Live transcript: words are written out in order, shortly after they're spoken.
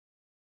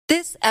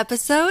This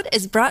episode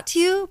is brought to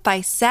you by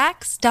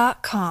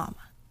Sax.com.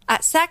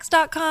 At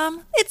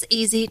Sax.com, it's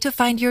easy to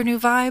find your new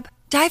vibe.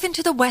 Dive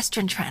into the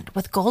Western trend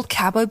with gold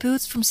cowboy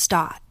boots from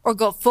Stott, or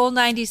go full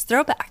 90s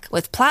throwback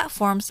with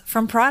platforms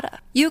from Prada.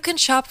 You can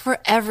shop for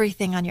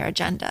everything on your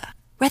agenda,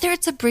 whether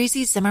it's a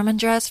breezy Zimmermann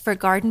dress for a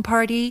garden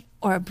party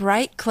or a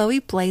bright Chloe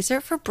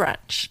blazer for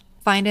brunch.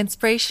 Find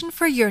inspiration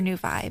for your new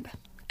vibe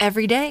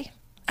every day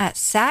at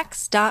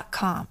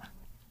Sax.com.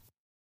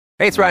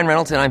 Hey, it's Ryan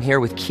Reynolds, and I'm here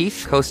with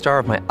Keith, co-star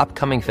of my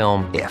upcoming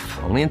film, If,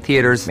 only in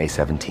theaters May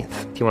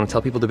 17th. Do you want to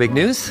tell people the big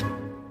news?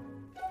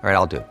 All right,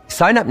 I'll do it.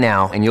 Sign up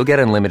now and you'll get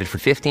unlimited for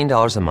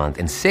 $15 a month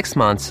and 6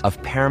 months of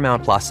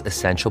Paramount Plus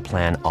Essential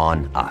Plan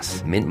on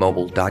us.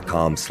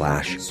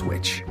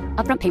 MintMobile.com/switch.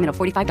 Upfront payment of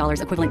 $45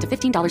 equivalent to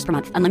 $15 per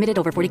month. Unlimited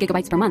over 40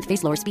 gigabytes per month.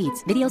 Face lower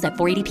speeds. Videos at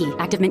 480p.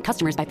 Active Mint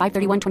customers by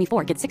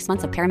 531.24 get 6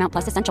 months of Paramount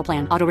Plus Essential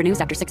Plan. Auto renews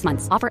after 6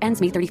 months. Offer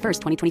ends May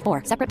 31st,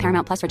 2024. Separate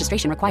Paramount Plus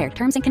registration required.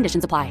 Terms and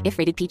conditions apply if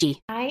rated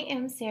PG. I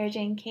am Sarah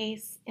Jane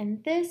Case,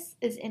 and this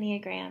is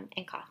Enneagram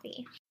and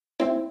Coffee.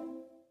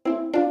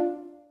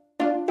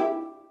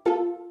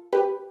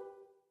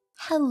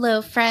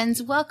 Hello,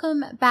 friends.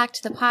 Welcome back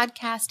to the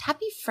podcast.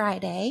 Happy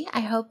Friday.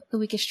 I hope the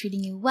week is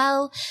treating you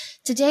well.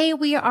 Today,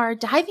 we are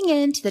diving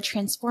into the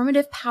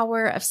transformative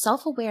power of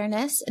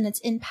self-awareness and its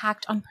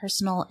impact on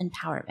personal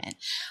empowerment.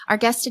 Our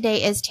guest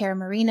today is Tara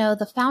Marino,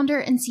 the founder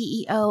and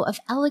CEO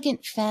of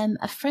Elegant Femme,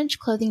 a French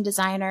clothing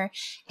designer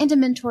and a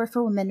mentor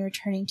for women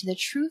returning to the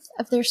truth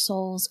of their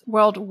souls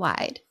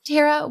worldwide.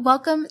 Tara,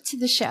 welcome to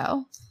the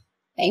show.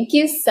 Thank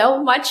you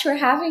so much for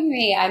having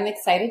me. I'm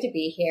excited to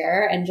be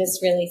here and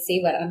just really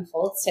see what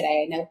unfolds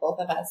today. I know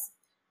both of us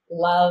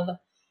love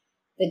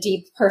the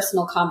deep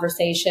personal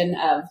conversation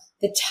of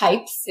the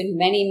types in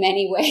many,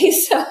 many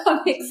ways. So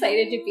I'm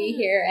excited to be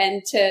here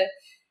and to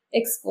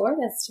explore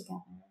this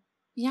together.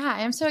 Yeah,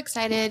 I'm so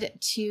excited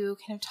to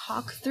kind of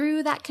talk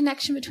through that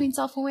connection between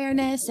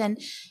self-awareness and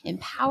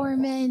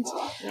empowerment.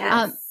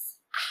 Yes.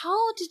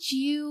 How did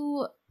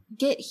you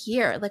get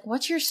here? Like,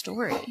 what's your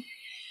story?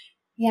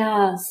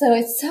 Yeah, so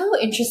it's so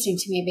interesting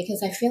to me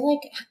because I feel like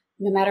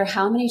no matter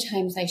how many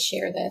times I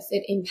share this,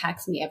 it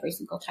impacts me every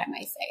single time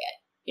I say it,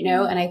 you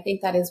know? And I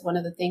think that is one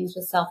of the things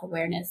with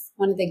self-awareness,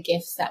 one of the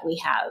gifts that we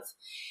have,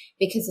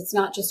 because it's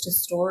not just a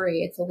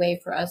story. It's a way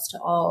for us to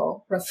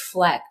all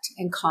reflect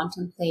and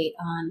contemplate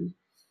on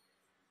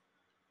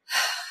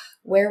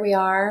where we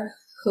are,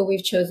 who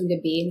we've chosen to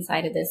be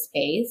inside of this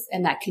space,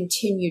 and that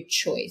continued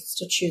choice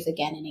to choose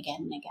again and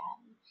again and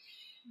again.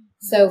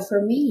 So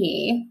for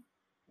me,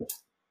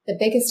 the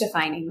biggest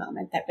defining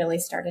moment that really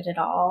started it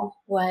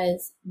all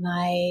was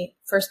my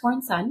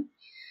firstborn son,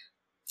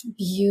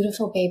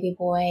 beautiful baby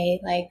boy.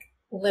 Like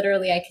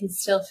literally, I can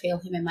still feel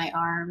him in my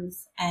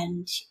arms.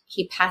 And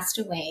he passed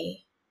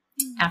away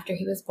after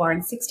he was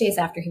born, 6 days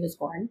after he was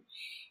born.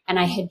 And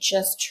I had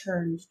just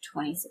turned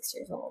 26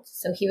 years old.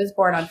 So he was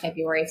born on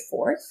February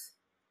 4th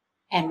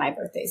and my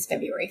birthday is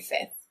February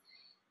 5th.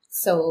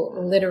 So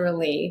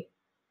literally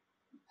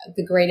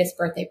the greatest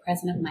birthday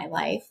present of my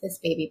life, this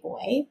baby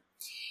boy.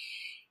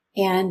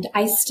 And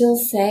I still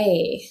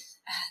say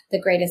the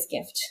greatest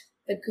gift,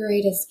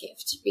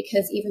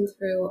 because even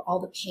through all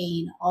the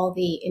pain, all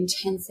the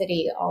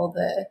intensity, all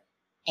the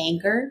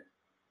anger,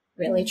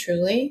 really,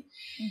 truly,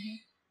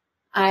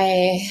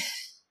 I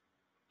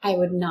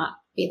would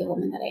not be the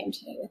woman that I am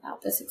today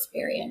without this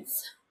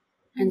experience.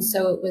 And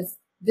so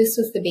this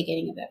was the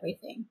beginning of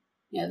everything.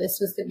 You know, this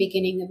was the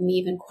beginning of me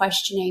even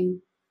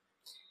questioning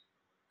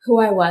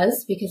who I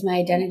was, because my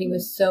identity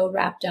was so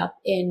wrapped up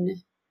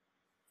in,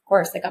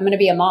 course, like I'm going to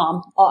be a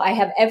mom. I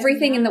have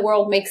everything in the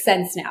world makes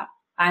sense now.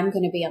 I'm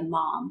going to be a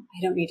mom.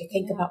 I don't need to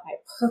think about my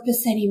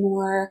purpose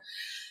anymore.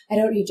 I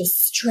don't need to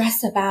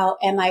stress about,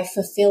 am I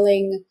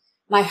fulfilling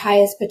my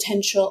highest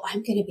potential?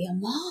 I'm going to be a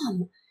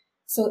mom.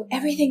 So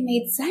everything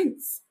made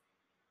sense.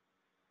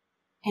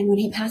 And when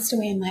he passed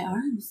away in my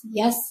arms,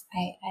 yes,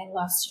 I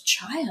lost a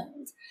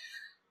child,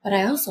 but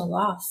I also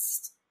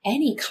lost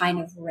any kind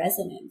of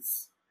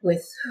resonance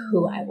with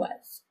who I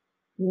was.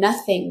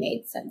 Nothing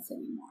made sense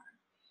anymore.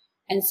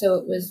 And so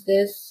it was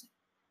this,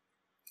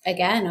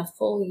 again, a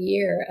full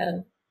year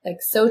of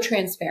like so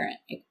transparent,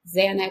 like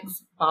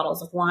Xanax,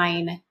 bottles of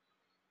wine,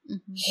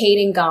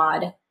 hating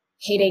God,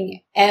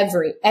 hating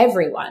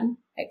everyone,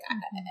 like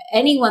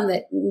anyone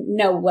that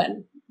no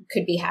one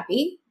could be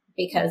happy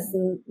because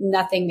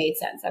nothing made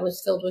sense. I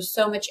was filled with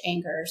so much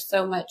anger,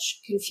 so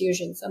much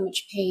confusion, so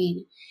much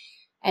pain.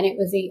 And it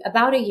was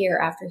about a year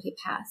after he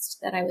passed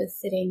that I was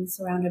sitting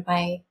surrounded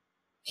by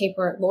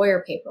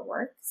lawyer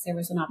paperwork. So there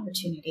was an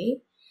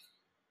opportunity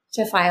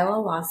to file a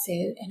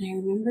lawsuit. And I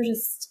remember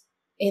just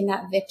in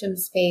that victim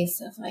space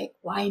of like,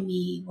 why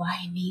me?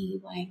 Why me?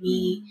 Why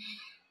me?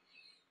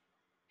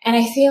 And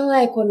I feel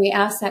like when we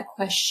ask that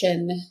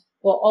question,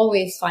 we'll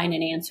always find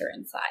an answer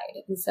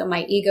inside. And so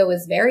my ego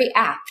is very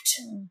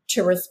apt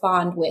to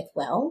respond with,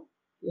 well,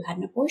 you had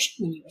an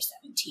abortion when you were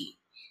 17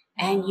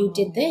 and you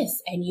did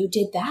this and you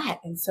did that.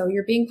 And so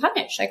you're being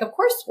punished. Like, of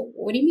course,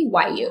 what do you mean?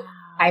 Why you?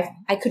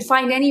 I could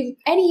find any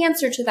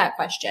answer to that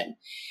question.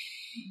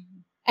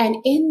 And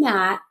in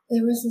that,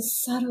 there was a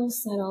subtle,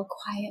 subtle,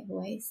 quiet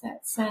voice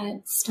that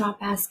said, stop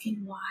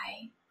asking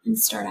why and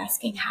start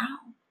asking how.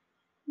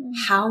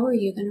 How are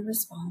you going to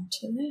respond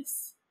to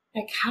this?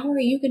 Like, how are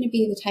you going to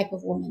be the type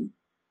of woman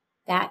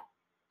that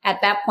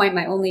at that point,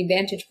 my only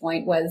vantage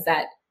point was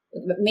that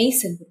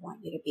Mason would want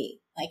you to be.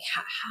 Like,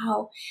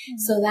 how?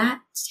 So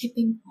that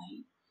tipping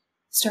point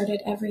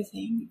started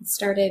everything. It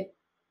started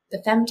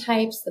the femme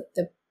types,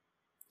 the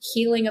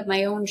healing of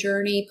my own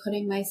journey,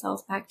 putting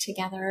myself back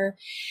together.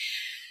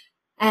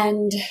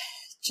 And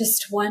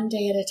just one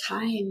day at a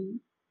time,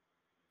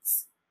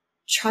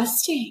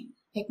 trusting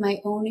like my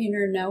own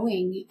inner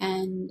knowing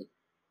and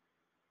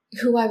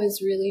who I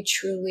was really,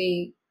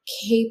 truly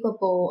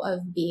capable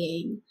of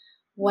being,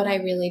 what I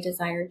really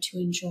desired to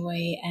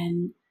enjoy,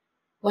 and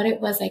what it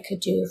was I could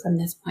do from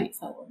this point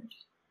forward.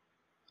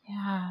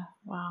 Yeah.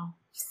 Wow.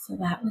 So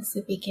that was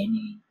the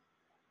beginning.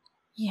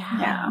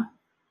 Yeah.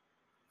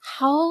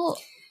 How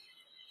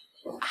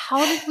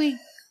did we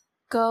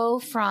go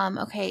from,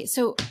 okay,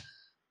 so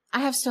I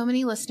have so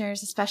many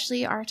listeners,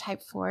 especially our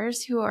type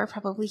 4s who are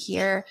probably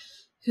here,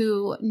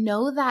 who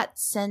know that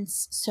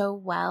sense so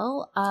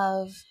well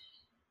of,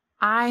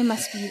 I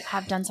must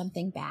have done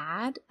something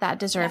bad that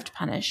deserved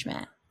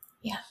punishment.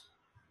 Yeah.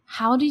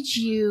 How did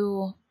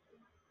you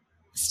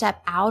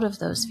step out of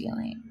those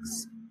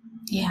feelings?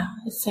 Yeah,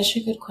 it's such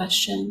a good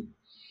question.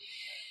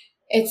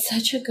 It's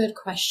such a good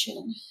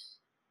question.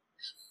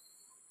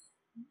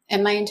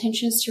 And my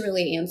intention is to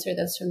really answer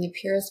this from the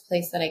purest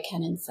place that I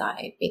can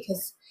inside,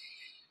 because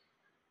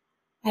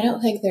I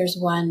don't think there's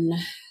one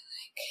like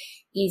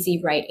easy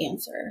right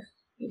answer,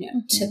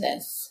 to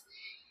this.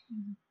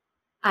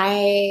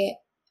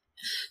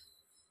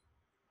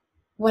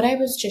 What I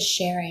was just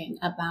sharing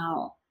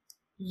about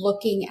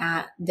looking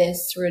at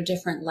this through a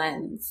different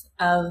lens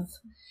of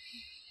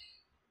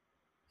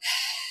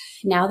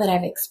now that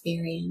I've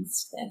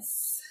experienced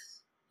this,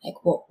 like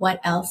what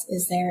else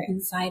is there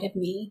inside of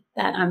me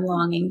that I'm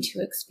longing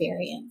to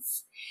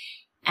experience?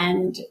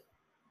 And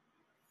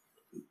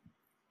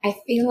I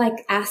feel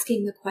like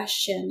asking the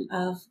question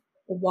of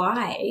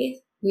why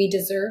we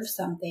deserve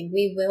something,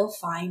 we will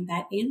find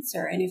that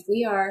answer. And if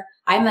we are,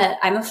 I'm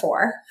a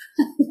 4,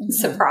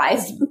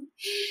 surprise.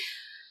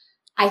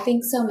 I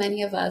think so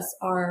many of us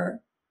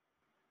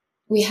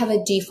we have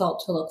a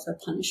default to look for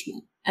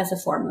punishment as a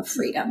form of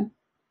freedom.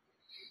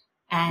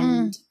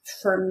 And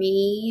for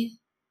me,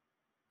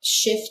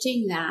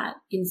 shifting that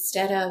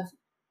instead of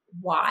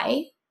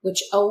why,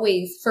 which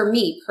always, for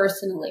me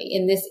personally,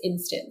 in this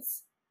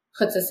instance,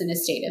 puts us in a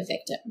state of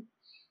victim.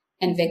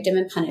 And victim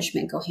and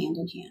punishment go hand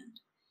in hand.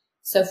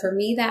 So for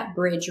me, that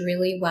bridge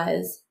really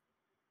was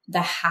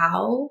the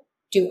how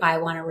do I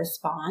want to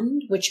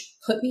respond, which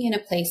put me in a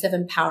place of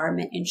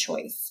empowerment and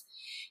choice.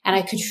 And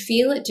I could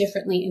feel it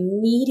differently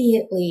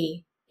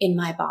immediately in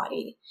my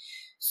body.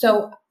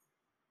 So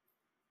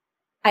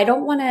I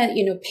don't want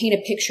to, paint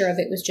a picture of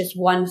it was just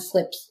one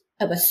flip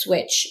of a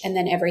switch and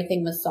then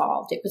everything was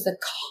solved. It was a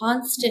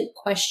constant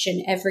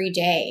question every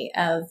day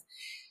of,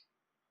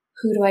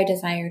 who do I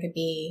desire to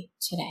be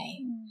today?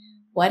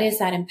 What is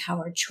that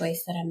empowered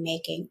choice that I'm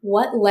making?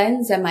 What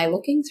lens am I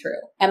looking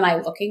through? Am I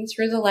looking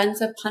through the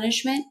lens of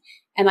punishment?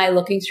 Am I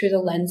looking through the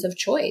lens of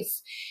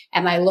choice?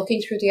 Am I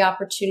looking through the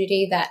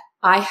opportunity that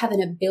I have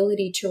an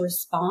ability to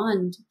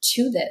respond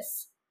to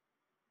this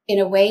in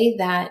a way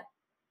that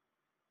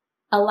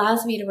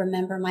allows me to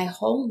remember my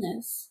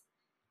wholeness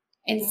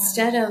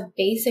instead of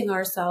basing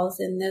ourselves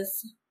in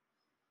this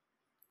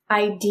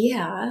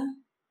idea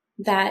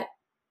that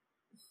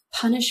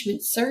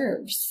punishment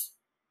serves?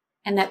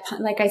 And that,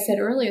 like I said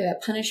earlier,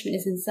 that punishment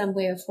is in some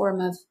way a form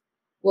of,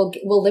 will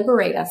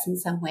liberate us in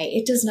some way.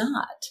 It does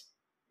not.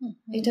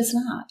 It does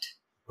not.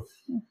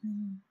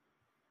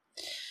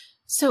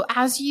 So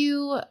as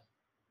you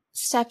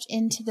stepped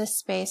into this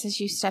space, as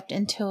you stepped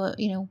into,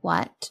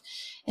 what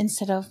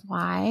instead of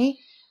why,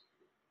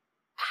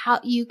 how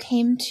you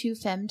came to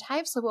femme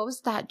types. So what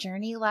was that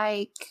journey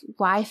like?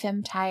 Why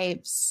femme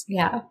types?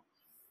 Yeah.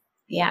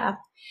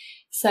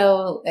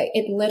 So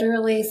it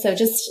literally,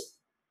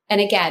 and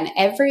again,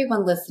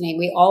 everyone listening,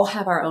 we all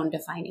have our own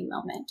defining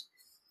moment.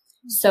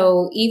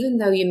 So even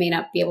though you may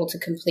not be able to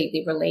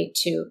completely relate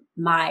to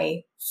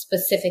my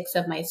specifics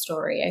of my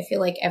story, I feel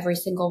like every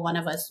single one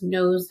of us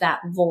knows that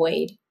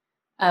void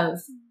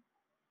of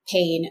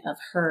pain, of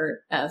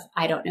hurt, of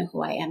I don't know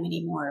who I am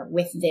anymore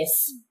with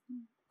this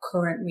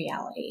current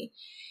reality.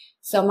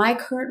 So my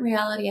current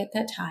reality at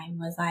that time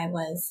was I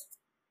was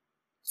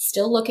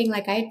still looking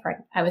like I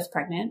was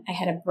pregnant. I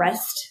had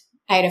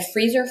a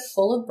freezer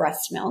full of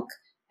breast milk.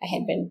 I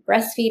had been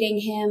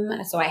breastfeeding him.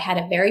 So I had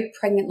a very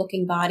pregnant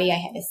looking body. I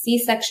had a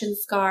C-section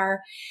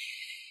scar.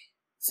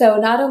 So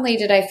not only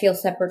did I feel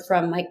separate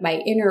from like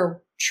my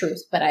inner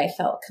truth, but I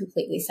felt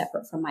completely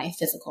separate from my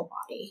physical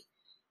body.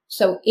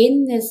 So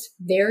in this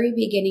very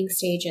beginning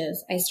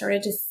stages, I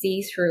started to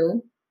see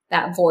through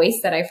that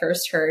voice that I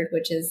first heard,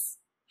 which is,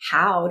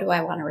 how do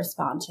I want to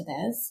respond to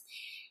this?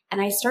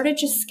 And I started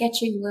just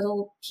sketching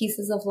little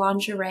pieces of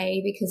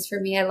lingerie because for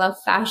me, I love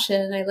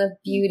fashion, I love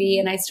beauty.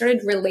 And I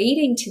started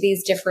relating to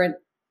these different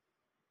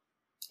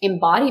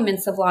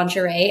embodiments of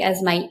lingerie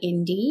as my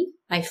indie,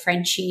 my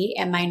Frenchie,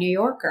 and my New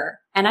Yorker.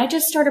 And I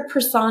just started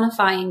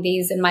personifying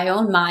these in my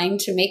own mind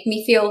to make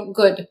me feel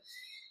good.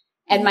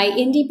 And my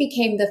indie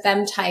became the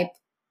femme type,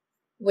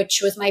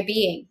 which was my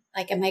being.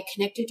 Like, am I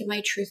connected to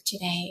my truth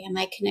today? Am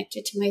I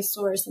connected to my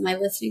source? Am I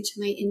listening to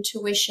my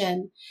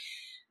intuition?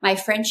 My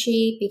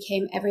Frenchie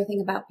became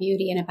everything about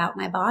beauty and about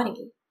my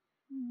body,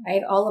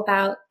 right? All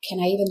about, can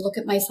I even look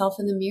at myself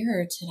in the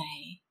mirror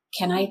today?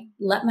 Can I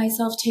let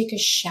myself take a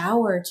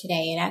shower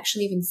today and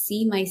actually even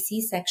see my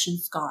C-section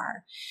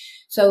scar?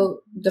 So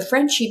the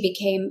Frenchie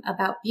became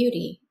about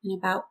beauty and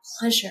about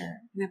pleasure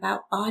and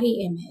about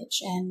body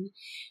image and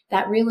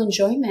that real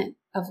enjoyment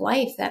of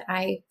life that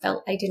I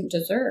felt I didn't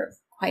deserve,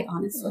 quite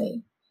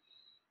honestly.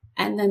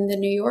 And then the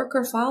New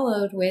Yorker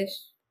followed with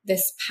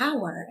this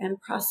power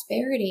and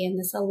prosperity and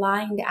this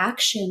aligned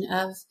action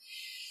of,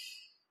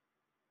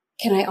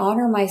 can I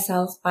honor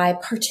myself by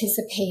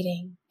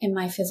participating in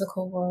my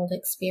physical world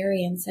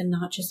experience and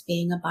not just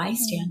being a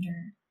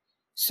bystander?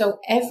 So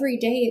every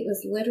day it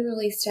was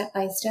literally step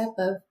by step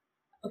of,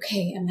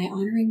 okay, am I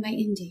honoring my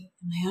indie?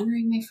 Am I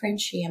honoring my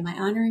Frenchie? Am I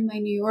honoring my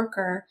New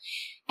Yorker?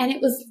 And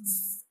it was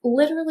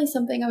literally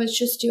something I was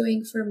just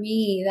doing for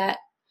me that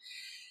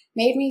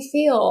made me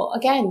feel,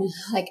 again,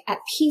 like at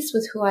peace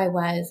with who I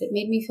was. It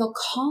made me feel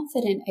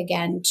confident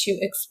again to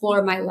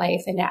explore my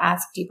life and to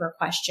ask deeper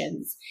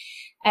questions.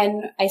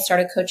 And I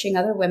started coaching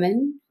other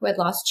women who had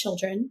lost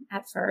children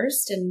at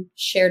first and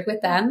shared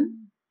with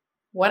them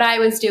what I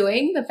was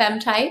doing, the femme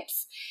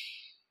types.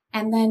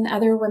 And then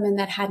other women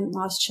that hadn't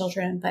lost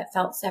children but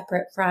felt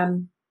separate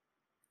from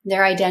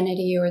their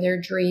identity or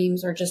their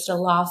dreams or just a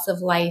loss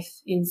of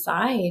life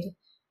inside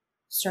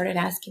started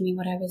asking me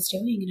what I was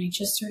doing. And I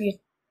just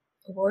started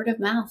word of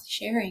mouth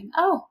sharing.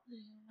 Oh,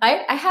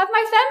 I have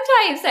my femme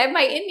types. I have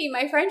my indie,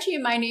 my Frenchie,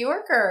 and my New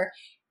Yorker.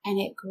 And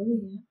it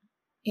grew.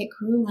 It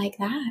grew like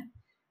that.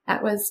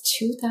 That was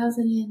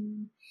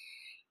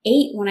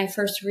 2008 when I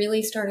first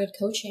really started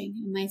coaching.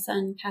 And my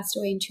son passed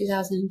away in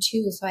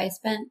 2002. So I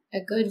spent a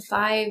good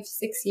 5-6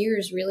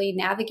 years really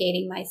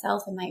navigating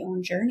myself and my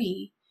own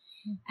journey.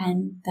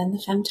 And then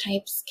the femme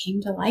types came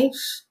to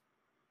life.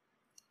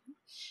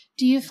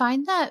 Do you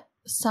find that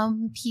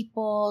some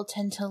people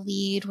tend to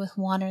lead with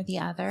one or the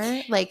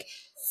other? Like,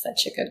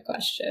 such a good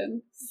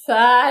question.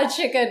 Such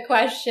a good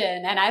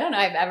question. And I don't know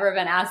I've ever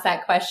been asked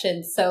that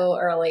question so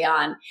early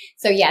on.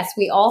 So yes,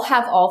 we all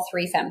have all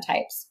three femme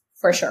types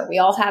for sure. We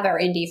all have our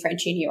indie,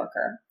 Frenchie, New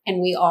Yorker,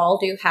 and we all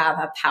do have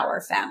a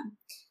power femme.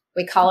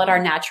 We call it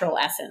our natural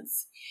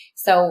essence.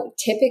 So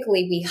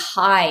typically we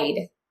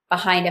hide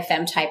behind a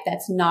femme type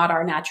that's not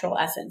our natural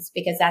essence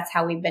because that's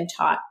how we've been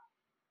taught.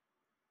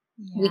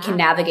 We can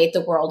navigate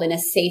the world in a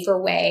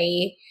safer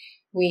way.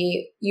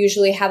 We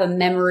usually have a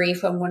memory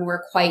from when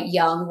we're quite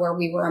young where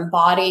we were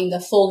embodying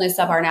the fullness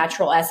of our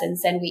natural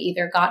essence and we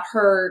either got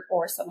hurt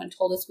or someone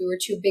told us we were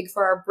too big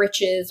for our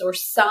britches or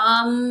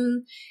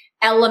some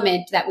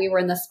element that we were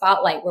in the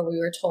spotlight where we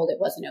were told it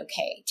wasn't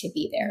okay to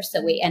be there.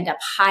 So we end up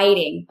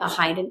hiding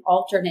behind an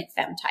alternate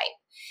femme type.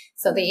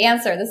 So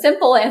the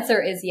simple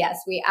answer is yes,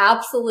 we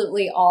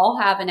absolutely all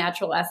have a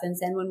natural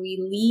essence. And when we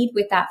lead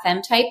with that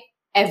femme type,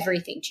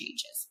 everything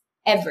changes.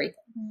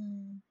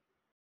 Everything.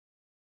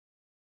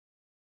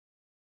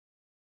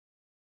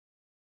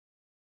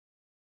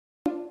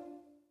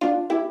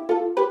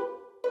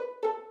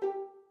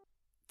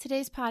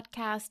 Today's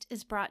podcast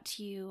is brought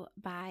to you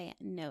by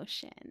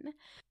Notion.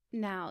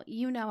 Now,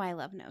 you know I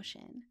love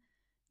Notion.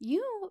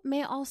 You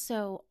may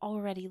also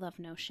already love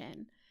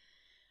Notion.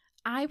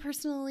 I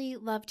personally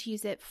love to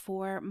use it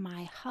for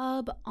my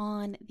hub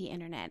on the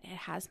internet. It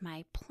has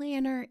my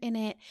planner in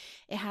it.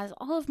 It has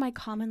all of my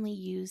commonly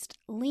used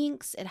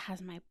links. It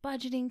has my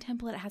budgeting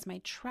template. It has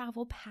my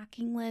travel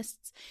packing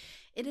lists.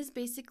 It is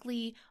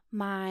basically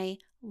my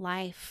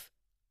life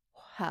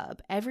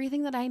hub.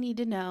 Everything that I need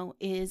to know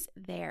is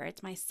there.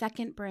 It's my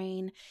second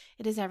brain.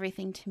 It is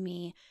everything to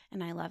me,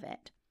 and I love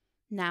it.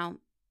 Now,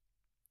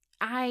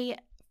 I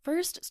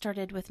first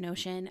started with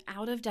Notion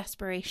out of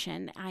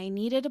desperation. I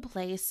needed a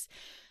place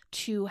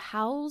to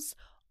house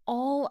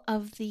all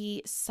of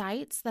the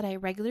sites that I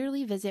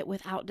regularly visit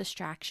without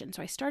distraction.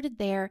 So I started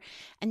there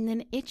and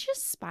then it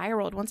just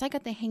spiraled. Once I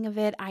got the hang of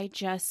it, I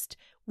just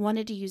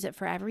wanted to use it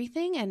for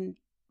everything, and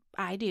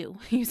I do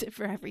use it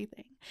for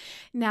everything.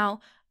 Now,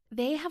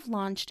 they have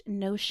launched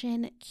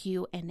Notion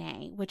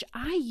Q&A, which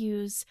I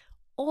use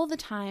all the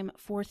time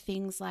for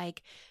things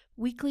like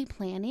weekly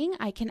planning.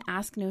 I can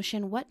ask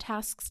Notion, what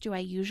tasks do I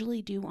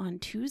usually do on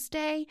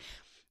Tuesday?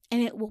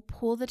 And it will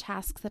pull the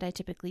tasks that I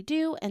typically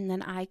do, and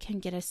then I can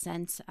get a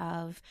sense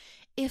of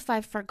if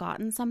I've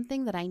forgotten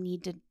something that I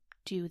need to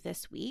do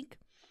this week.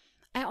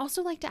 I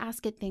also like to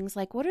ask it things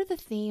like, what are the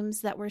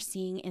themes that we're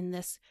seeing in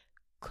this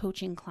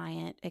coaching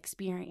client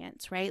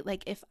experience, right?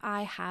 Like if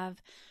I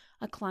have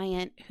a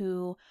client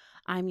who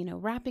I'm,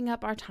 wrapping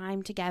up our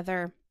time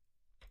together,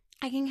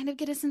 I can kind of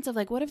get a sense of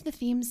like, what have the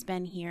themes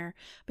been here?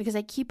 Because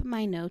I keep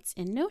my notes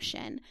in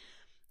Notion.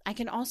 I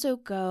can also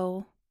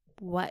go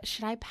what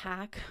should I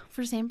pack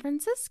for San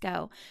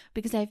Francisco?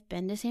 Because I've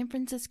been to San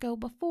Francisco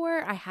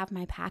before. I have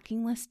my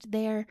packing list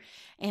there,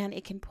 and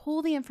it can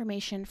pull the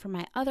information from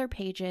my other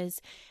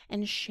pages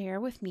and share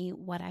with me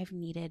what I've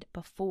needed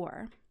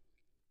before.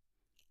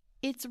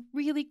 It's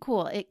really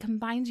cool. It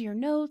combines your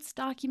notes,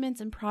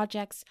 documents, and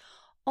projects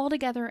all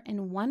together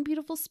in one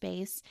beautiful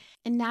space,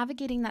 and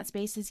navigating that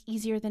space is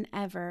easier than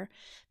ever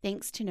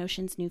thanks to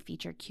Notion's new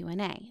feature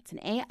Q&A. It's an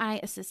AI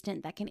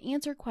assistant that can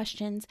answer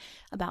questions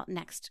about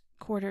next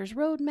quarter's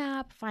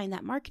roadmap, find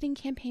that marketing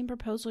campaign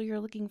proposal you're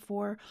looking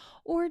for,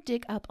 or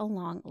dig up a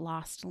long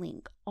lost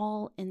link,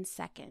 all in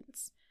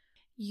seconds.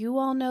 You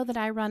all know that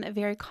I run a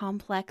very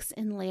complex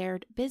and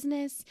layered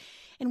business,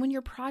 and when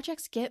your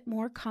projects get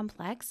more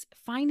complex,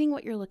 finding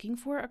what you're looking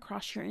for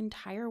across your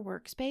entire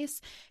workspace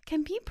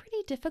can be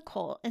pretty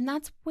difficult, and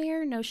that's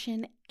where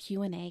Notion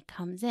Q&A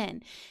comes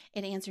in.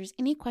 It answers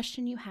any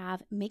question you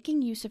have,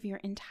 making use of your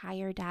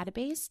entire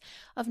database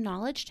of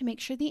knowledge to make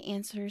sure the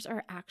answers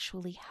are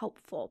actually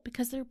helpful,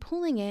 because they're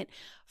pulling it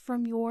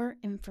from your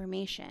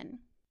information.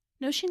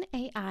 Notion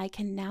AI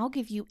can now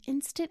give you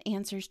instant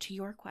answers to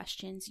your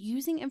questions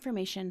using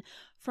information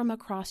from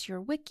across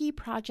your wiki,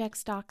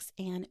 projects, docs,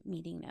 and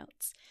meeting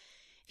notes.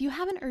 If you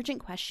have an urgent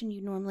question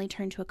you'd normally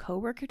turn to a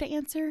coworker to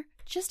answer,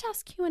 just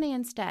ask Q&A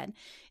instead.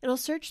 It'll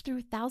search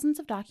through thousands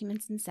of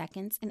documents in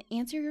seconds and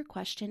answer your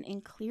question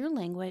in clear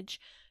language,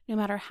 no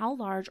matter how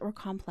large or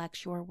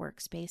complex your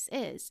workspace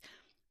is.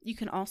 You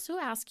can also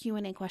ask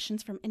Q&A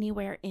questions from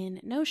anywhere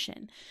in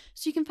Notion,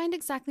 so you can find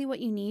exactly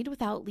what you need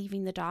without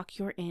leaving the doc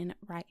you're in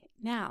right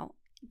now.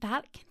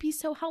 That can be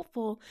so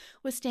helpful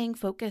with staying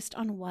focused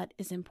on what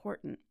is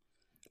important.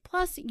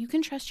 Plus, you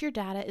can trust your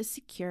data is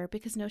secure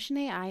because Notion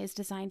AI is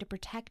designed to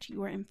protect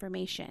your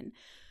information.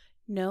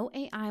 No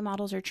AI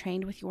models are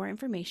trained with your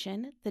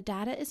information, the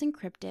data is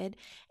encrypted,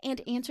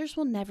 and answers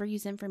will never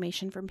use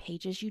information from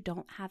pages you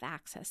don't have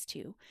access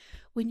to.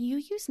 When you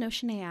use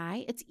Notion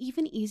AI, it's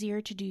even easier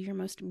to do your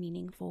most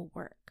meaningful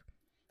work.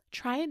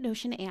 Try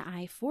Notion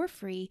AI for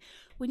free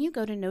when you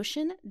go to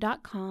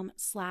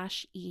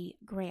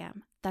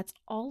notion.com/egram. That's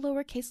all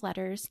lowercase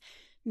letters,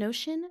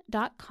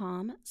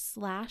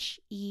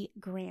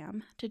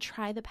 notion.com/egram to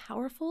try the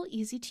powerful,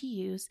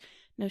 easy-to-use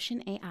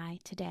Notion AI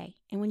today.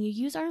 And when you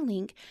use our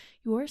link,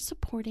 you're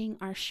supporting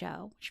our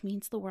show, which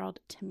means the world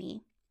to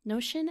me.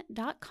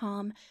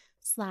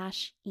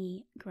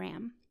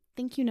 Notion.com/egram.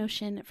 Thank you,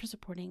 Notion, for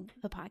supporting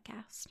the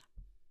podcast.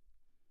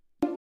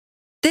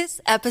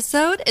 This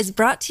episode is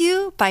brought to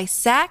you by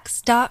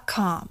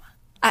Sax.com.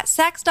 At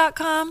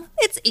Sax.com,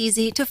 it's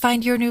easy to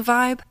find your new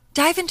vibe.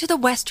 Dive into the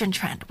Western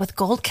trend with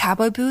gold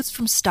cowboy boots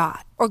from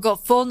Stott, or go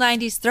full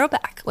 90s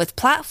throwback with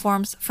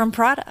platforms from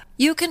Prada.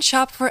 You can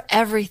shop for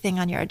everything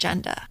on your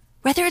agenda,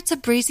 whether it's a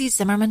breezy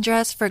Zimmermann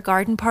dress for a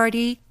garden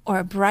party or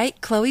a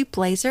bright Chloe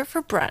blazer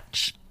for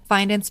brunch.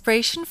 Find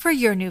inspiration for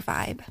your new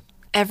vibe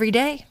every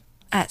day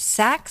at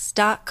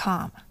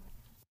Sax.com.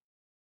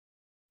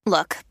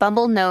 Look,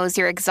 Bumble knows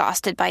you're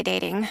exhausted by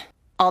dating.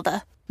 All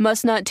the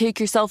must not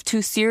take yourself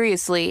too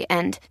seriously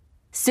and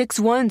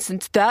 6'1"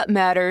 since that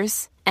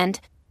matters.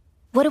 And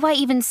what do I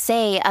even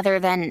say other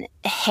than,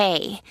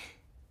 hey?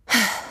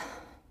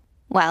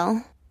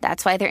 Well,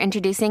 that's why they're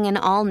introducing an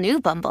all-new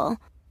Bumble,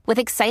 with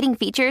exciting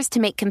features to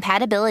make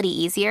compatibility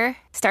easier,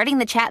 starting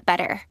the chat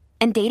better,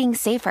 and dating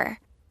safer.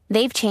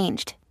 They've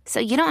changed, so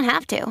you don't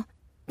have to.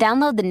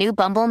 Download the new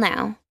Bumble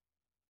now.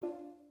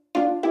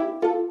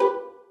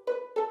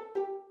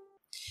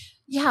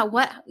 Yeah,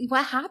 what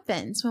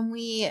happens when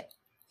we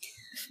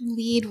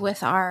lead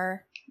with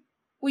our,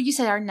 well, you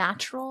said our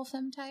natural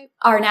femme type?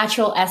 Our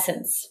natural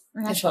essence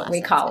is what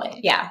we call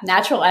it. Yeah,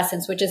 natural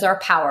essence, which is our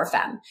power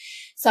femme.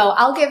 So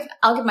I'll give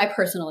my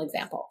personal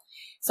example.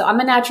 So I'm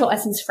a natural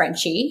essence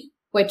Frenchie,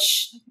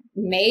 which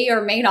may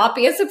or may not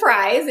be a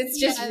surprise. It's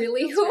just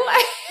really who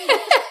I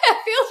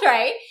feels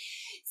right.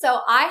 So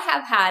I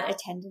have had a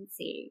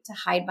tendency to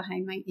hide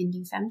behind my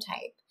indie femme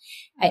type,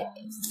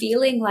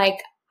 feeling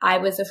like I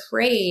was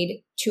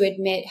afraid to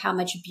admit how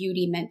much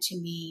beauty meant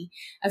to me,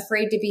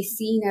 afraid to be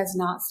seen as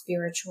not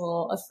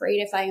spiritual,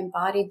 afraid if I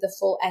embodied the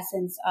full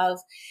essence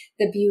of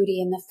the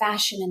beauty and the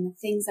fashion and the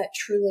things that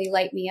truly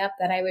light me up,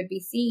 that I would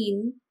be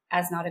seen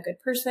as not a good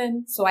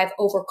person. So I've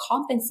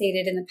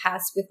overcompensated in the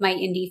past with my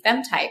indie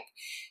femme type,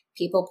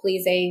 people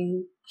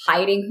pleasing,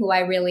 hiding who I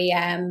really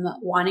am,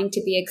 wanting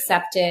to be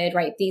accepted,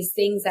 right? These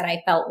things that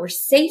I felt were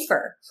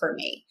safer for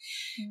me.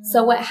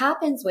 So what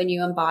happens when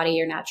you embody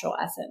your natural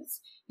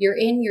essence? You're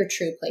in your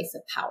true place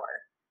of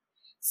power.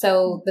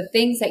 So the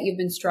things that you've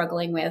been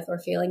struggling with or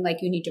feeling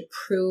like you need to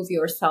prove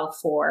yourself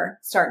for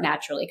start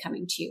naturally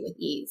coming to you with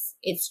ease.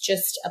 It's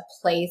just a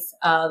place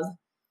of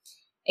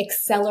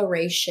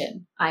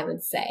acceleration, I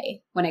would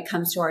say, when it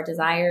comes to our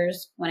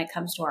desires, when it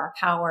comes to our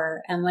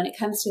power, and when it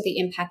comes to the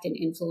impact and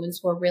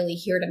influence we're really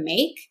here to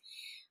make,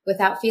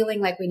 without feeling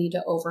like we need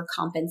to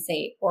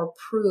overcompensate or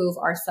prove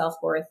our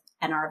self-worth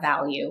and our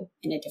value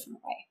in a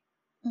different way.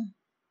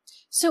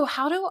 So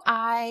how do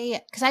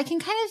because I can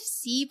kind of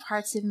see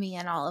parts of me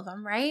in all of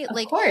them, right? Of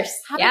course.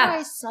 How do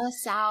I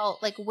suss out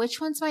like which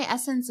one's my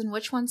essence and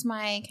which one's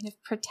my kind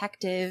of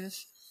protective?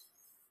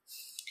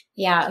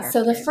 Yeah. character?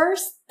 So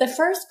the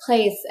first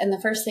place and the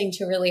first thing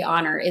to really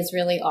honor is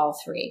really all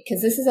three,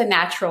 because this is a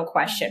natural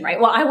question, right?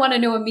 Well, I want to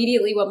know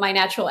immediately what my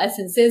natural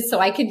essence is so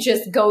I can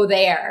just go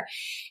there.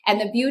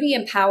 And the beauty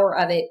and power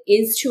of it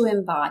is to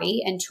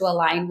embody and to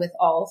align with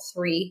all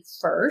three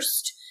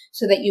first,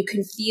 so that you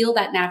can feel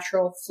that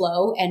natural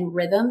flow and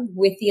rhythm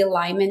with the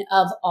alignment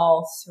of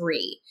all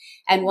three.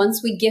 And once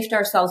we gift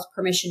ourselves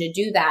permission to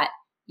do that,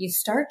 you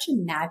start to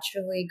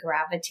naturally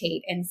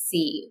gravitate and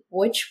see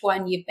which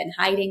one you've been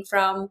hiding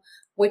from,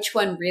 which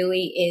one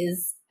really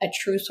is a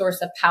true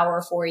source of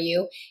power for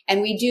you.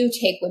 And we do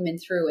take women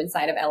through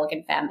inside of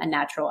Elegant Femme a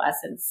natural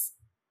essence,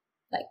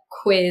 like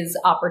quiz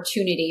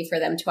opportunity for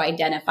them to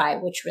identify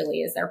which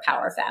really is their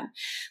power femme.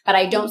 But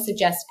I don't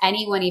suggest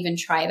anyone even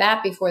try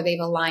that before they've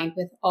aligned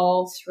with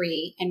all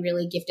three and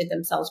really gifted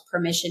themselves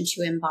permission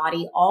to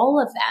embody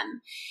all of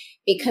them,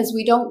 because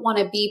we don't want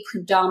to be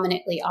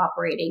predominantly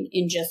operating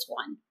in just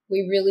one.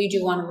 We really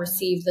do want to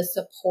receive the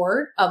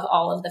support of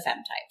all of the femme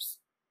types.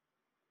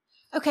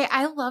 Okay,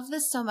 I love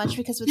this so much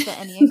because with the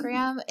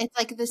Enneagram, it's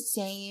like the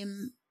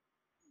same.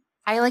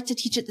 I like to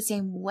teach it the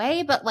same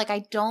way, but like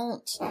I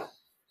don't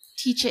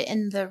teach it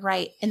in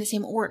the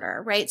same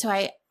order, right? So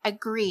I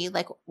agree.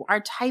 Like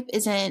our type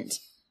isn't.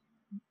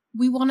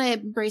 We want to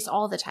embrace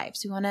all the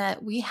types.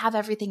 We have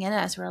everything in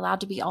us. We're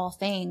allowed to be all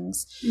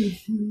things,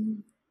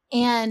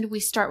 and we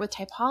start with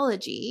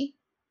typology.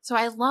 So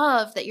I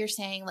love that you're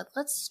saying like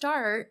let's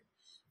start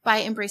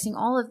by embracing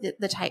all of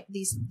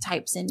these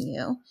types in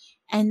you.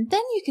 And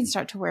then you can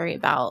start to worry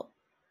about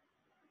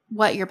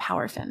what your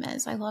power femme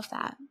is. I love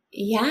that.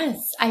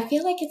 Yes. I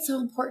feel like it's so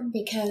important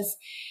because,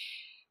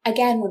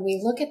 again, when we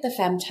look at the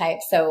femme type,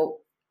 so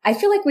I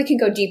feel like we can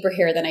go deeper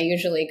here than I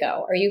usually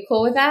go. Are you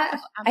cool with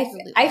that?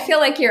 Absolutely. I feel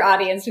like your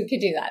audience, we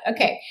could do that.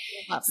 Okay.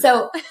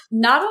 So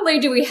not only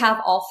do we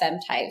have all femme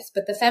types,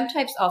 but the femme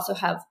types also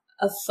have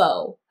a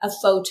faux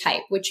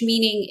type, which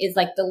meaning is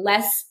like the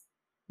less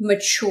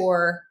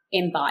mature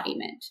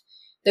embodiment.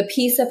 The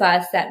piece of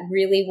us that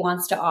really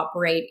wants to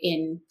operate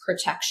in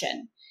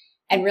protection.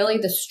 And really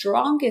the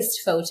strongest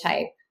faux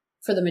type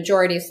for the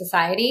majority of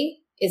society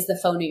is the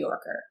faux New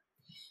Yorker.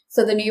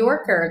 So the New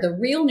Yorker, the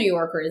real New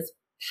Yorker is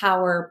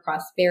power,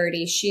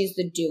 prosperity. She's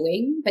the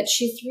doing, but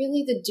she's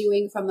really the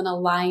doing from an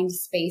aligned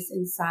space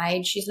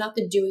inside. She's not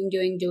the doing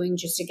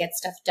just to get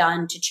stuff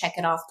done, to check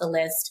it off the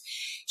list.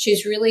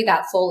 She's really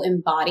that full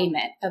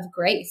embodiment of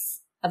grace,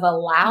 of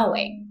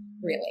allowing,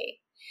 really.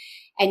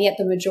 And yet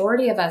the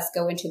majority of us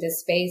go into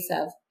this space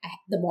of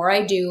the more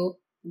I do,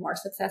 the more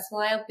successful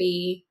I'll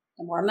be,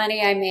 the more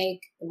money I make,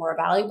 the more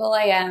valuable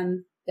I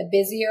am, the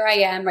busier I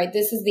am, right?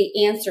 This is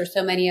the answer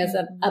so many of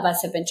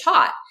us have been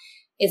taught,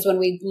 is when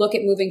we look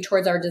at moving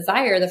towards our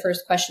desire, the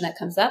first question that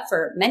comes up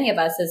for many of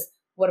us is,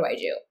 what do I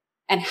do?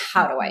 And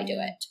how do I do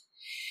it?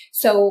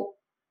 So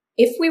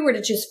if we were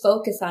to just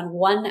focus on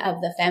one of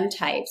the femme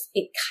types,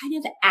 it kind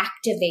of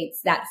activates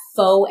that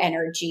faux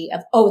energy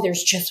of, oh,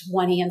 there's just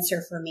one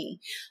answer for me.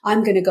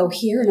 I'm going to go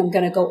here and I'm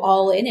going to go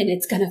all in and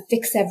it's going to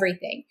fix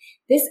everything.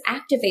 This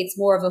activates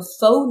more of a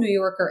faux New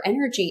Yorker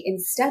energy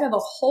instead of a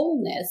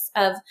wholeness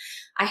of,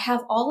 I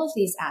have all of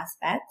these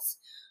aspects.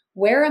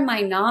 Where am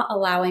I not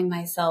allowing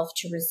myself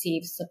to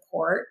receive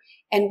support?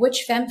 And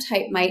which femme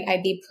type might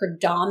I be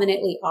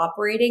predominantly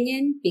operating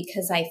in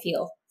because I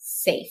feel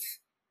safe?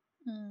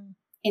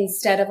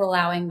 Instead of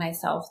allowing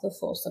myself the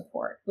full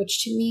support,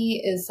 which to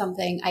me is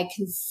something I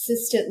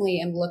consistently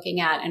am looking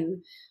at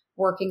and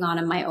working on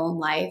in my own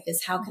life,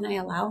 is how can I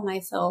allow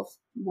myself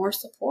more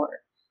support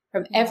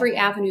from every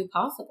avenue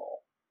possible?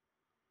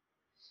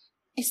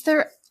 Is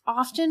there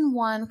often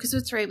one, because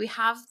it's right, we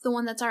have the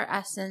one that's our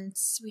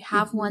essence, we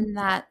have one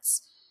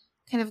that's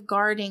kind of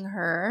guarding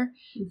her,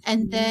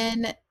 and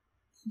then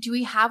do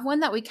we have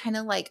one that we kind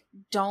of like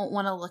don't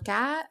want to look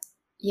at?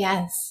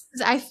 Yes.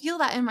 Because I feel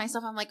that in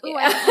myself. I'm like, oh,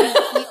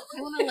 I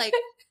want to like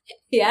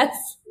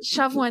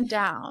shove one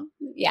down.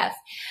 Yes.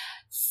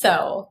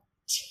 So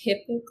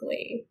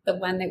typically the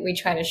one that we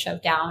try to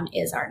shove down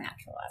is our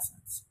natural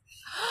essence.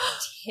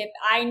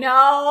 I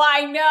know.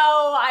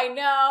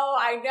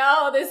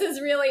 This is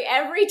really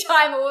every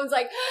time a woman's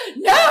like,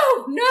 no,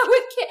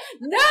 it can't.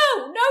 No.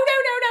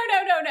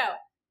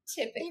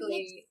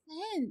 Typically.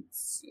 It makes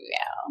sense.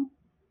 Yeah.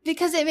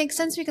 Because it makes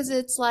sense because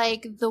it's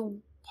like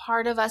the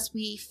part of us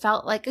we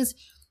felt like is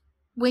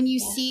when you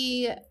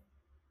see,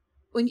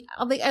 when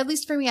like, at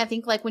least for me, I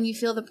think like when you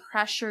feel the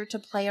pressure to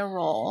play a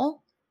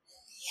role.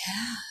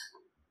 Yeah.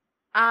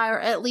 Or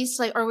at least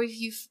like, or if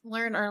you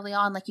learn early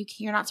on, like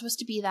you're not supposed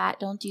to be that,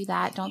 don't do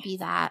that, don't be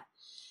that.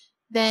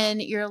 Then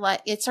you're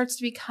like, it starts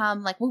to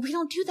become like, well, we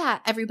don't do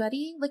that,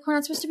 everybody. Like we're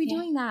not supposed to be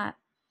doing that.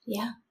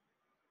 Yeah,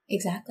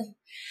 exactly.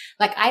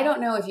 Like, I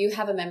don't know if you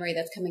have a memory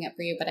that's coming up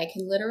for you, but I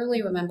can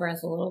literally remember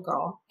as a little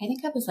girl, I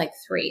think I was like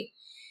 3.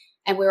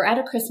 And we were at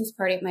a Christmas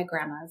party at my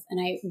grandma's, and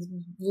I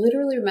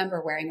literally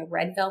remember wearing a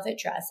red velvet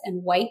dress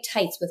and white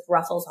tights with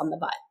ruffles on the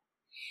butt.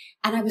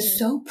 And I was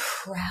so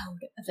proud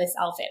of this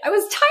outfit. I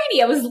was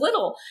tiny. I was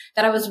little,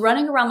 that I was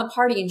running around the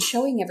party and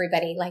showing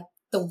everybody like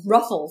the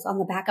ruffles on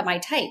the back of my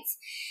tights.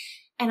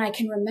 And I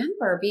can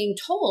remember being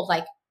told,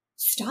 like,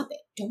 stop it.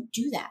 Don't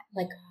do that.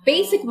 Like,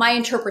 basic my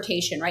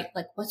interpretation, right?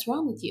 Like, what's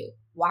wrong with you?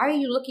 Why are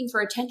you looking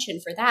for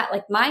attention for that?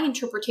 Like, my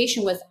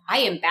interpretation was, I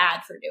am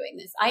bad for doing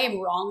this. I am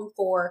wrong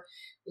for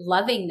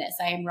loving this.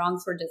 I am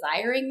wrong for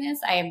desiring this.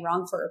 I am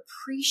wrong for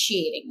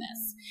appreciating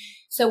this.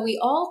 So we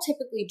all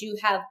typically do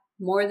have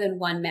more than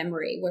one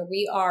memory where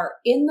we are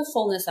in the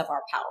fullness of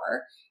our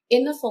power,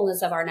 in the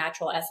fullness of our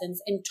natural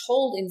essence, and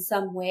told in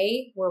some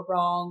way we're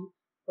wrong,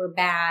 we're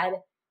bad,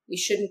 we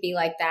shouldn't be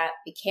like that,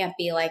 we can't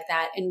be like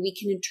that. And we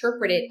can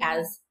interpret it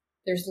as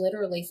there's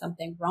literally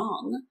something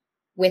wrong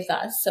with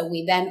us. So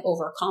we then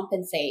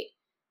overcompensate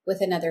with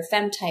another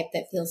femme type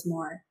that feels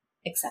more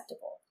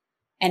acceptable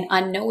and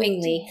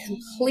unknowingly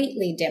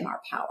completely dim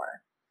our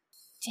power.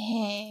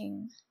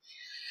 Dang.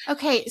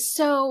 Okay,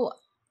 so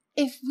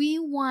if we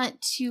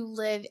want to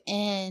live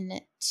in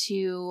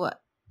to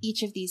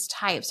each of these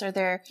types, are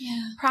there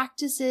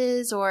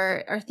practices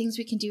or things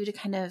we can do to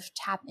kind of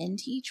tap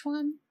into each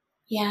one?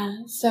 Yeah,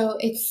 so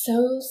it's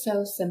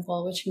so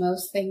simple, which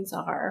most things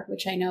are,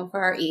 which I know for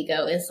our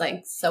ego is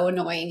like so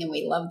annoying and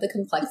we love the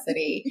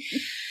complexity.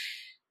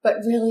 But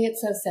really,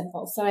 it's so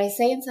simple. So I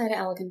say inside of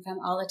Elegant Femme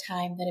all the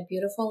time that a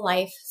beautiful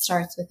life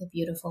starts with a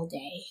beautiful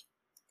day.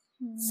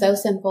 So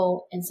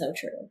simple and so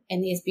true.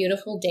 And these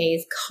beautiful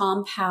days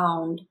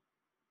compound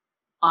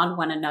on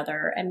one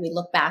another. And we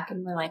look back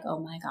and we're like,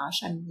 oh my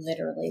gosh, I'm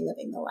literally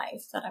living the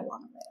life that I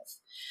want to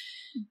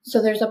live.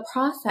 So there's a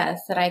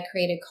process that I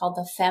created called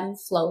the Femme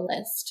Flow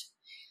List.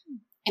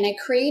 And I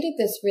created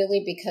this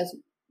really because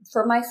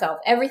for myself,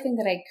 everything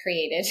that I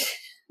created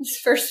was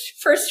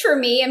first for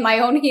me and my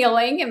own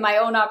healing and my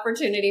own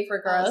opportunity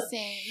for growth.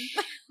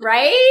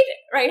 Right?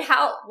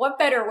 What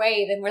better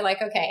way than we're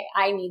like, okay,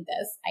 I need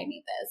this.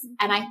 Mm-hmm.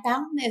 And I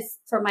found this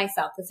for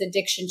myself, this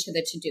addiction to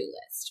the to-do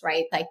list,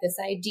 right? Like this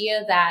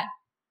idea that,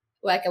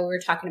 like we were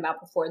talking about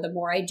before, the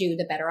more I do,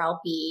 the better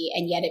I'll be.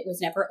 And yet it was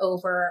never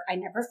over. I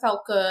never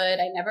felt good.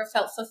 I never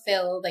felt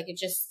fulfilled. Like it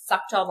just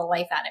sucked all the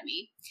life out of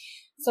me.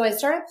 So I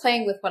started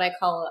playing with what I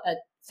call a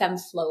Femme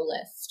Flow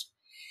List.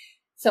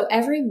 So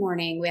every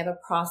morning we have a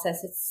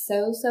process. It's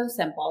so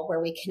simple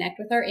where we connect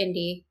with our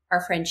indie,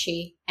 our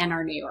Frenchie, and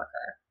our New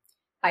Yorker.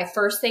 By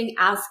first thing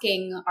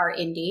asking our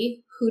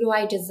indie, who do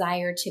I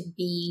desire to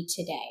be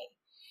today?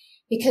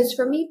 Because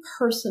for me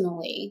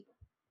personally,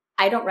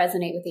 I don't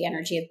resonate with the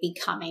energy of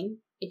becoming.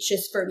 It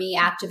just for me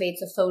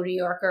activates a faux New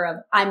Yorker of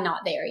I'm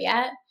not there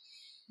yet.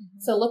 Mm-hmm.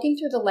 So looking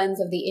through the lens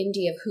of the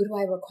indie of who do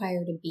I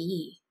require to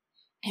be,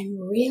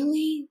 and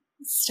really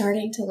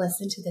starting to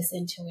listen to this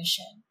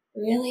intuition,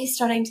 really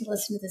starting to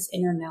listen to this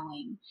inner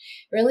knowing,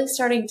 really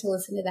starting to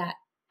listen to that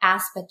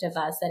aspect of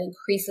us that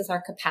increases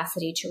our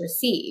capacity to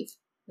receive.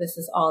 This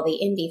is all the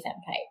indie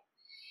femme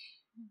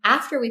type.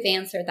 After we've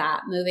answered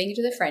that, moving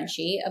into the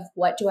Frenchie of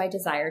what do I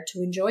desire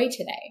to enjoy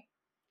today?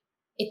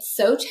 It's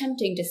so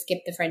tempting to skip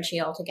the Frenchie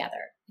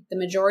altogether. The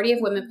majority of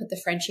women put the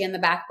Frenchie on the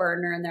back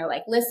burner and they're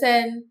like,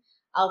 listen,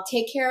 I'll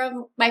take care of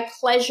my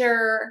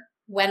pleasure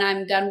when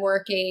I'm done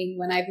working,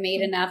 when I've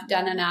made enough,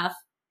 done enough.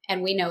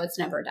 And we know it's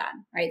never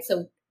done, right?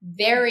 So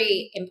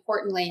very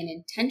importantly and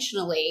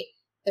intentionally,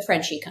 the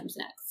Frenchie comes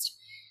next.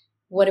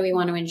 What do we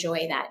want to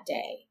enjoy that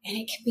day? And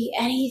it can be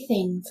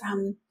anything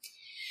from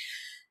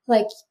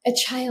like a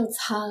child's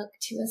hug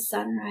to a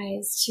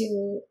sunrise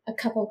to a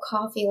cup of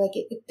coffee. Like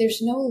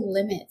there's no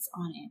limits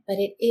on it, but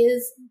it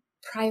is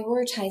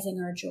prioritizing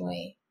our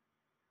joy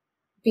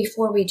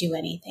before we do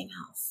anything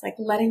else. Like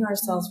letting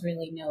ourselves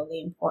really know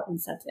the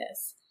importance of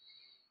this.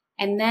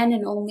 And then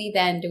and only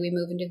then do we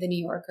move into the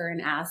New Yorker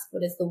and ask,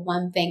 what is the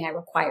one thing I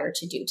require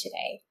to do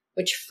today?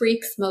 Which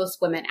freaks most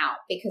women out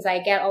because I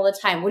get all the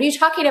time, what are you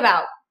talking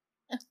about?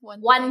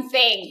 One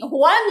thing.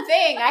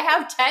 I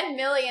have 10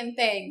 million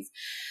things.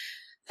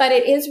 But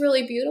it is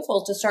really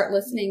beautiful to start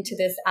listening to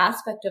this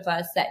aspect of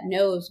us that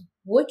knows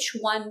which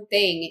one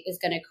thing is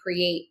going to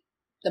create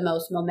the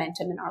most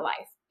momentum in our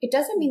life. It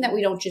doesn't mean that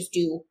we don't just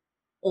do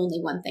only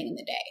one thing in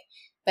the day,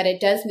 but it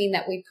does mean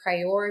that we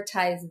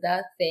prioritize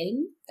the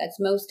thing that's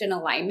most in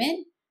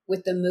alignment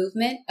with the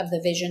movement of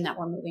the vision that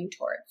we're moving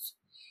towards.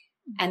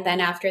 And then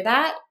after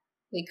that,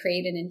 we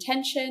create an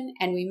intention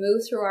and we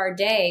move through our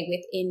day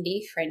with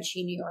indie,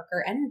 Frenchie, New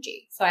Yorker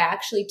energy. So I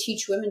actually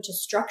teach women to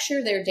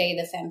structure their day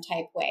the femme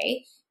type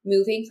way,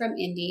 moving from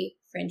indie,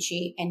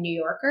 Frenchie, and New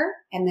Yorker,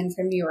 and then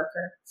from New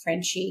Yorker,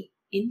 Frenchie,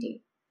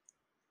 indie.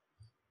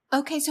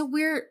 Okay, so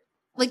we're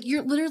like,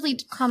 you're literally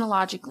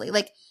chronologically,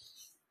 like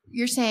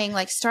you're saying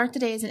like start the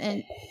day as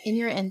in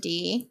your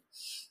indie,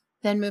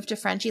 then move to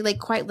Frenchie, like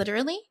quite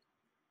literally?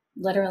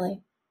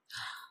 Literally.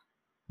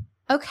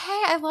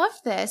 Okay, I love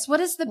this. What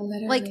is the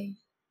literally. Like?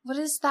 What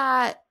is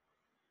that?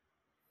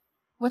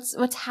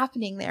 What's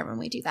happening there when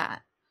we do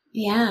that?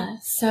 Yeah,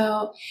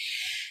 so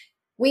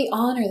we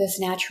honor this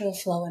natural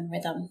flow and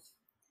rhythm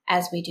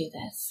as we do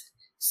this.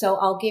 So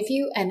I'll give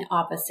you an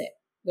opposite,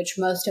 which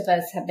most of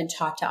us have been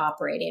taught to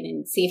operate in,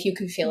 and see if you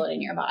can feel it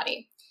in your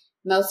body.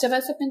 Most of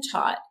us have been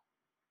taught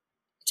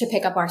to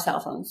pick up our cell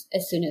phones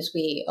as soon as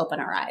we open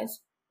our eyes.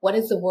 What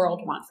does the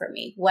world want from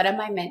me? What am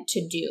I meant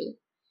to do?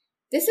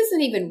 This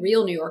isn't even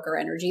real New Yorker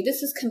energy.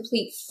 This is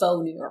complete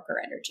faux New Yorker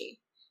energy,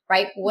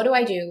 right? What do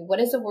I do? What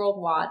does the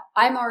world want?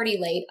 I'm already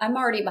late. I'm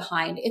already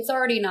behind. It's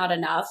already not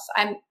enough.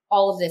 I'm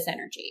all of this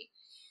energy.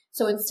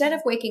 So instead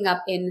of waking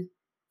up in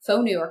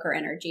faux New Yorker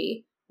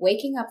energy,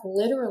 waking up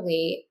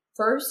literally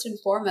first and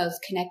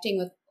foremost, connecting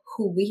with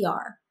who we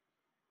are,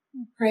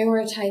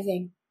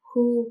 prioritizing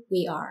who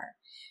we are.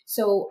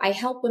 So I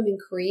help women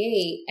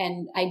create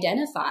and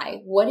identify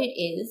what it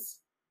is,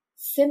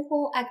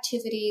 simple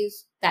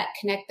activities that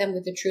connect them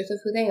with the truth of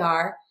who they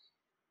are.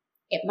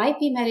 It might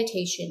be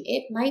meditation.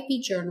 It might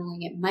be journaling.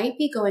 It might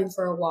be going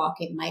for a walk.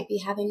 It might be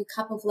having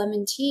a cup of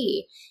lemon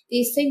tea.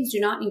 These things do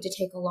not need to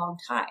take a long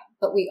time,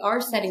 but we are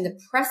setting the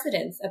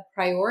precedence of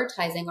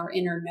prioritizing our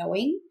inner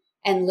knowing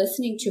and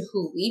listening to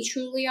who we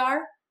truly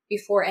are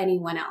before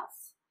anyone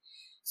else.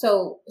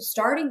 So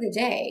starting the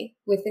day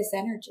with this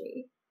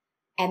energy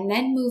and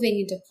then moving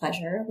into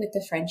pleasure with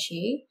the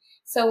Frenchie.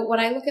 So when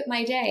I look at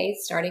my day,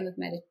 starting with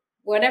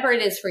whatever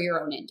it is for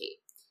your own indie,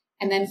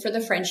 and then for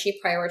the Frenchie,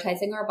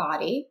 prioritizing our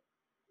body.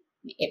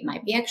 It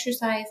might be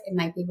exercise. It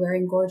might be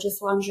wearing gorgeous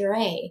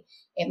lingerie.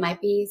 It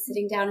might be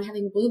sitting down and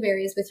having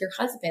blueberries with your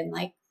husband,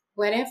 like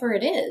whatever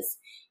it is.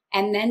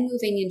 And then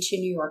moving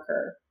into New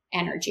Yorker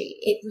energy.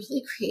 It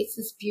really creates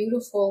this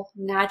beautiful,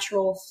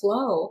 natural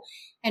flow.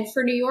 And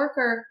for New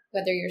Yorker,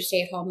 whether you're a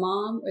stay-at-home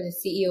mom or the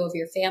CEO of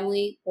your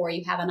family, or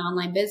you have an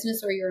online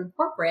business or you're in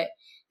corporate,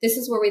 this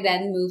is where we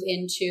then move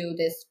into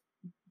this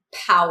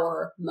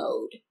power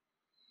mode.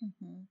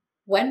 Mm-hmm.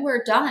 When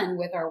we're done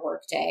with our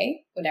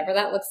workday, whatever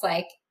that looks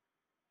like,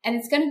 and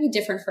it's going to be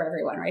different for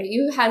everyone, right?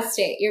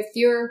 If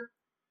you're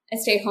a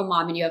stay-at-home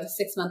mom and you have a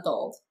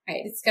 6-month-old,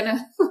 right?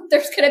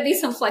 There's going to be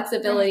some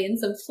flexibility and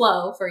some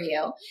flow for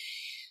you.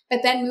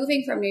 But then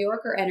moving from New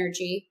Yorker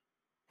energy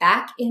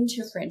back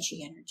into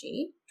Frenchie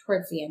energy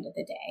towards the end of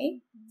the day.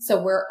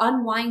 So we're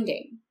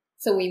unwinding.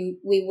 So we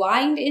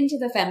wind into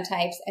the femme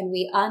types and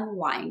we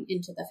unwind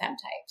into the femme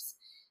types.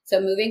 So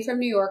moving from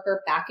New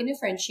Yorker back into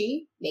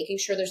Frenchie, making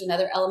sure there's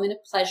another element of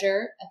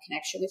pleasure, a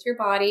connection with your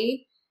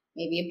body,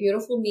 maybe a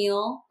beautiful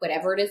meal,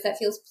 whatever it is that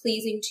feels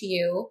pleasing to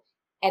you,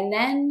 and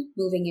then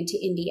moving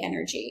into indie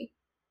energy,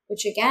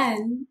 which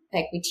again,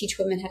 like we teach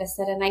women how to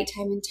set a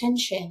nighttime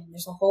intention.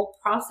 There's a whole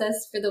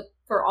process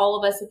for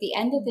all of us at the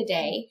end of the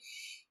day,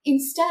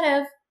 instead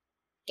of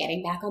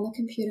getting back on the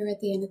computer at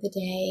the end of the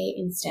day,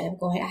 instead of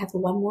going, I have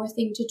one more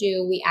thing to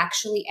do, we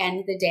actually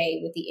end the day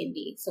with the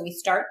indie. So we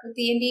start with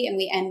the indie and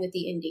we end with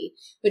the indie,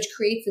 which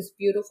creates this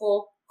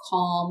beautiful,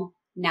 calm,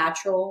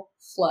 natural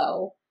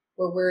flow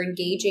where we're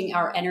engaging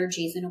our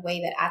energies in a way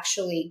that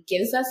actually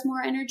gives us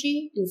more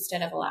energy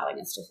instead of allowing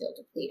us to feel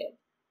depleted.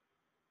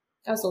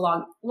 That was a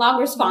long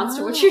response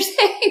to what you're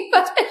saying.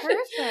 But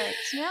Perfect.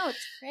 No,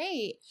 it's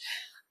great.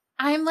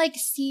 I'm like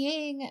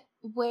seeing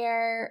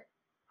where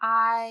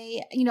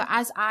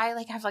as I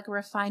like have like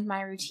refined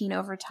my routine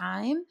over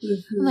time,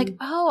 I'm like,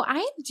 oh,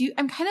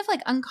 I'm kind of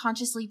like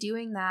unconsciously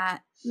doing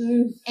that.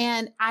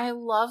 And I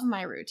love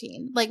my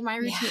routine, like my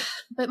routine,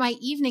 but my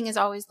evening is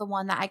always the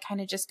one that I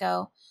kind of just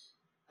go,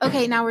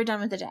 okay, now we're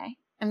done with the day.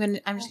 I'm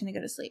just going to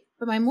go to sleep.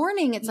 But my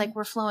morning, it's like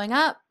we're flowing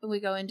up and we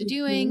go into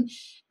doing.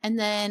 And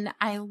then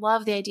I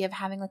love the idea of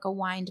having like a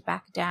wind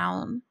back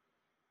down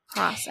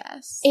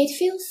process. It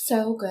feels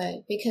so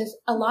good because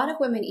a lot of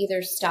women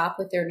either stop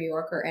with their New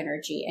Yorker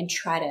energy and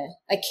try to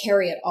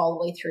carry it all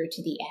the way through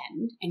to the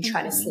end and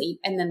try to sleep.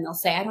 And then they'll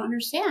say, I don't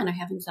understand. I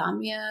have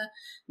insomnia. I'm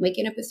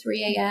waking up at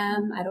 3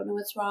 a.m. I don't know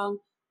what's wrong.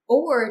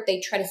 Or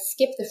they try to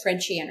skip the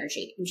Frenchie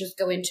energy and just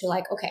go into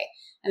like, okay,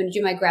 I'm going to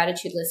do my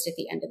gratitude list at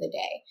the end of the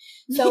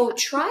day. So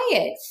try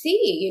it.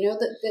 See,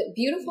 the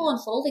beautiful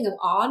unfolding of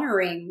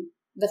honoring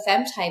the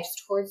femme types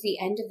towards the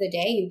end of the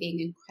day and being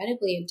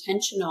incredibly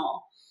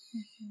intentional.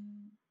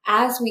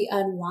 As we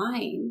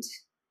unwind,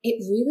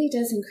 it really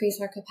does increase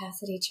our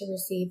capacity to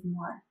receive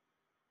more.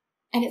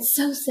 And it's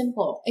so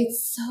simple.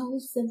 It's so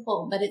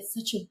simple, but it's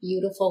such a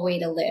beautiful way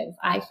to live,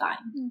 I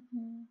find.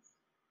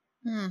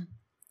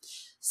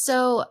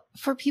 So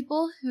for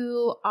people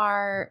who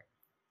are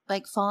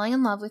like falling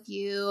in love with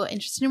you,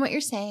 interested in what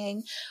you're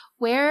saying,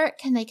 where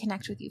can they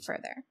connect with you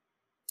further?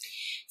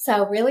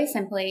 So really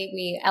simply,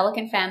 we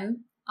Elegant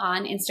Femme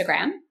on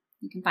Instagram.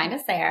 You can find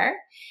us there.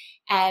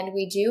 And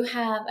we do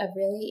have a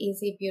really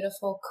easy,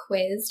 beautiful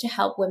quiz to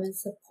help women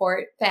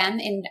support them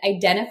in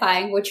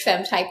identifying which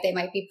femme type they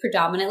might be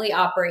predominantly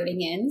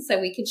operating in. So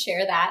we could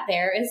share that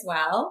there as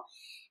well.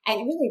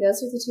 And really,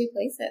 those are the two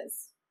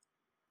places.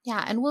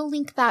 Yeah, and we'll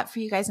link that for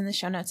you guys in the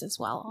show notes as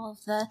well.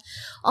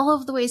 All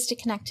of the ways to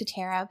connect to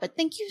Tara. But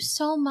thank you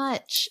so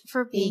much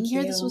for being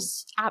here. This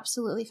was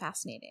absolutely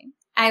fascinating.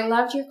 I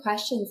loved your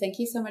questions. Thank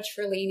you so much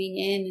for leaning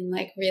in and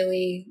like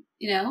really,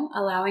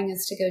 allowing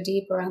us to go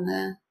deeper on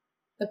the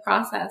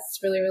process. It's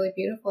really, really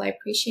beautiful. I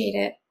appreciate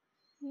it.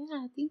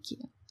 Yeah, thank you.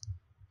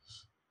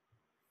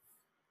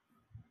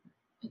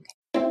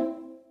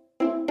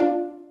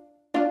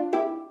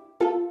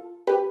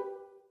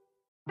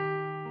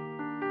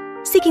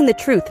 Seeking the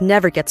truth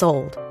never gets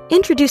old.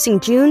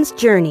 Introducing June's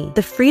Journey,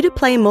 the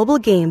free-to-play mobile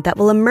game that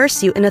will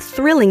immerse you in a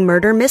thrilling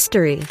murder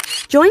mystery.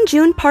 Join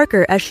June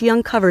Parker as she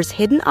uncovers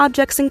hidden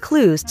objects and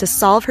clues to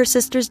solve her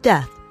sister's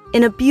death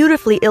in a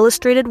beautifully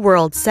illustrated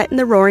world set in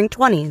the Roaring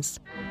 20s.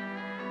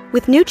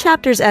 With new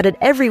chapters added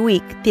every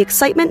week, the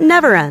excitement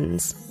never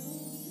ends.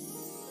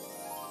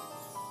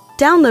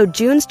 Download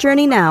June's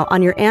Journey now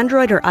on your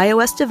Android or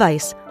iOS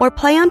device, or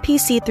play on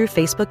PC through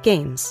Facebook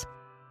Games.